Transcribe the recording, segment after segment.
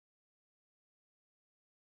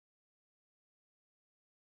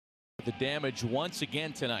The damage once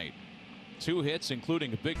again tonight. 2 hits,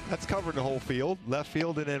 including a big. That's covering the whole field, left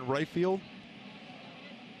field and then right field.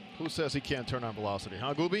 Who says he can't turn on velocity,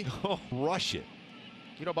 huh, Gooby? Oh, rush it.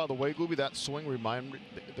 You know, by the way, Gooby, that swing reminded me,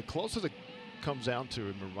 the closest it comes down to,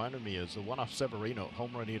 it reminded me, is the one off Severino,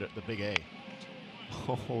 home run at the Big A.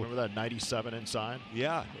 Oh, remember that 97 inside?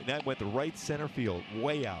 Yeah, and that went to right center field,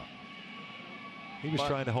 way out. He was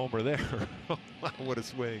trying to homer there. What a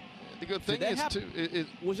swing. The good thing is, too,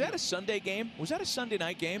 was that a Sunday game? Was that a Sunday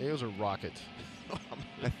night game? It was a rocket.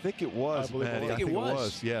 I think it was, Maddie. I think it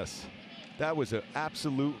was, yes. That was an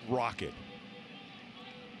absolute rocket.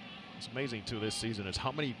 It's amazing, too, this season is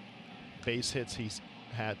how many base hits he's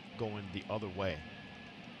had going the other way.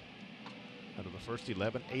 Out of the first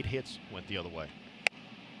 11, 8 hits went the other way.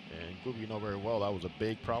 And Gooby, you know very well that was a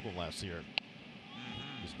big problem last year.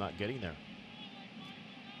 He's not getting there.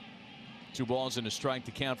 2 balls and a strike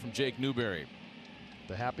to count from Jake Newberry.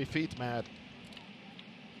 The happy feet, Matt.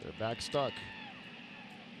 They're back stuck.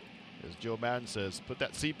 As Joe Madden says, put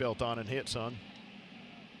that seatbelt on and hit, son.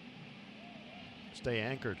 Stay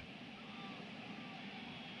anchored.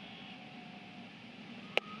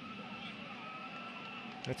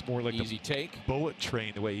 That's more like easy take. Bullet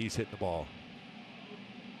train, the way he's hitting the ball.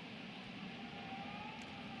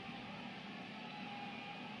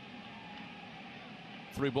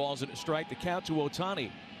 Three balls and a strike to count to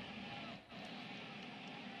Ohtani.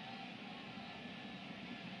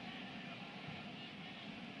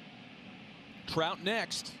 Trout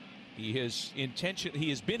next. He has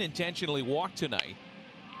been intentionally walked tonight.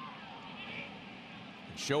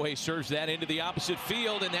 Shohei serves that into the opposite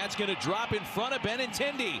field, and that's going to drop in front of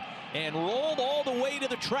Benintendi and roll all the way to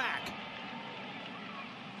the track.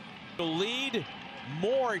 The lead,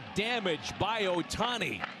 more damage by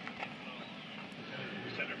Ohtani.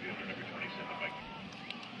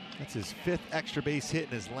 That's his 5th extra base hit in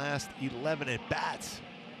his last 11 at-bats.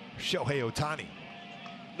 Shohei Ohtani.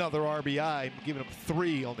 Another RBI, giving him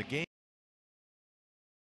 3 on the game.